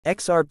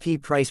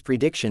XRP price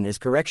prediction is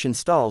correction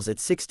stalls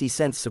at 60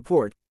 cents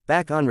support,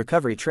 back on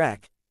recovery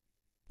track.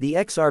 The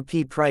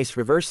XRP price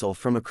reversal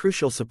from a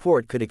crucial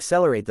support could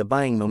accelerate the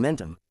buying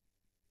momentum.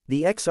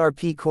 The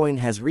XRP coin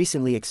has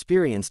recently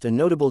experienced a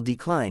notable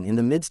decline in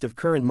the midst of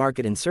current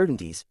market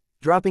uncertainties,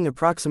 dropping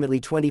approximately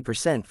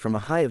 20% from a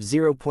high of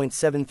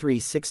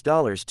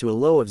 $0.736 to a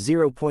low of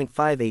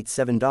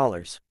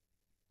 $0.587.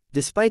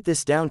 Despite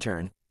this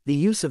downturn, the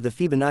use of the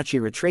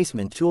Fibonacci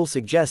retracement tool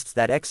suggests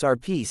that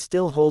XRP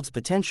still holds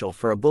potential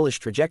for a bullish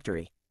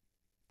trajectory.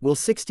 Will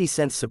 60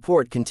 cents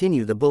support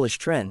continue the bullish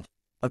trend?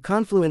 A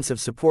confluence of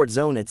support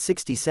zone at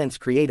 60 cents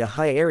create a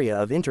high area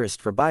of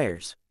interest for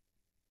buyers.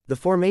 The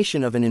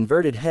formation of an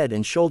inverted head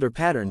and shoulder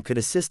pattern could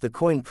assist the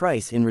coin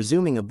price in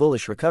resuming a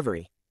bullish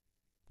recovery.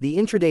 The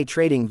intraday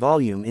trading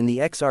volume in the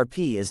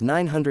XRP is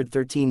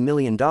 $913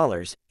 million,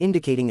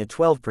 indicating a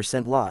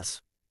 12%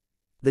 loss.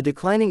 The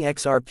declining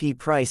XRP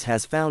price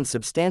has found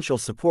substantial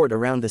support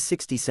around the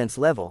 60 cents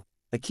level,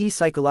 a key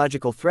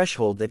psychological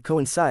threshold that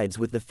coincides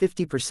with the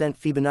 50%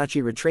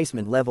 Fibonacci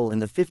retracement level in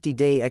the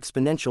 50-day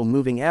exponential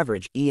moving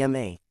average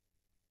 (EMA).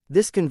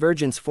 This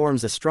convergence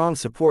forms a strong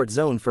support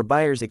zone for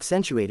buyers,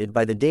 accentuated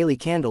by the daily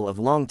candle of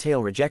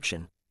long-tail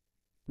rejection.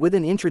 With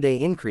an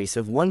intraday increase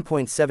of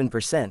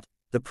 1.7%,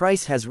 the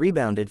price has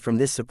rebounded from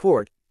this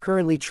support,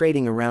 currently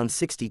trading around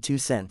 62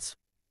 cents.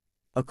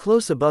 A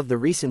close above the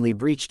recently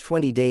breached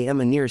 20-day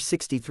EMA near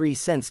 63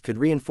 cents could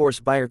reinforce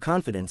buyer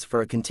confidence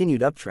for a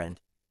continued uptrend.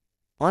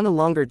 On a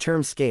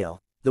longer-term scale,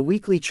 the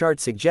weekly chart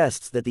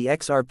suggests that the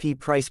XRP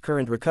price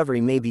current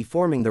recovery may be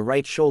forming the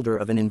right shoulder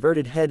of an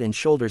inverted head and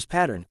shoulders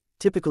pattern,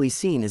 typically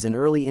seen as an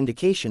early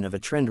indication of a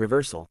trend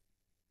reversal.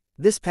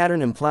 This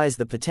pattern implies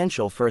the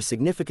potential for a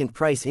significant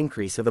price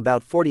increase of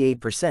about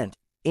 48%,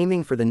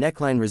 aiming for the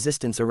neckline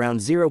resistance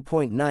around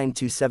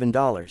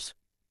 $0.927.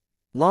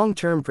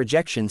 Long-term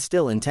projection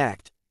still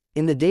intact.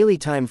 In the daily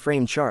time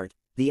frame chart,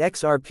 the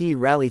XRP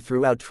rally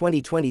throughout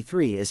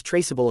 2023 is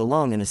traceable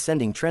along an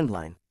ascending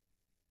trendline.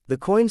 The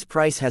coin's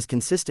price has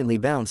consistently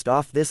bounced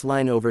off this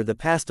line over the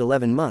past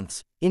 11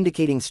 months,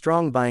 indicating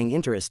strong buying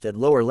interest at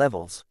lower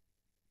levels.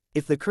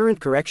 If the current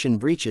correction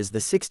breaches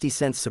the 60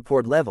 cents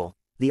support level,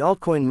 the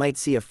altcoin might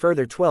see a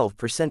further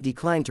 12%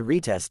 decline to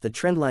retest the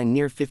trendline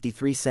near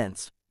 53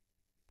 cents.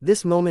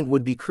 This moment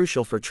would be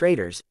crucial for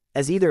traders,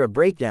 as either a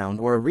breakdown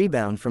or a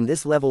rebound from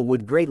this level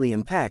would greatly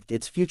impact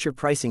its future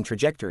pricing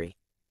trajectory.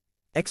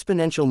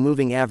 Exponential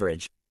moving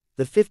average.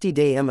 The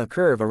 50-day EMA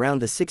curve around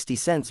the 60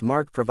 cents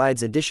mark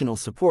provides additional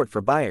support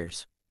for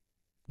buyers.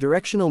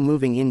 Directional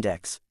moving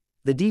index.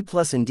 The D+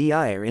 and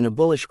DI are in a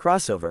bullish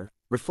crossover,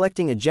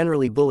 reflecting a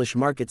generally bullish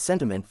market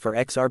sentiment for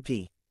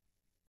XRP.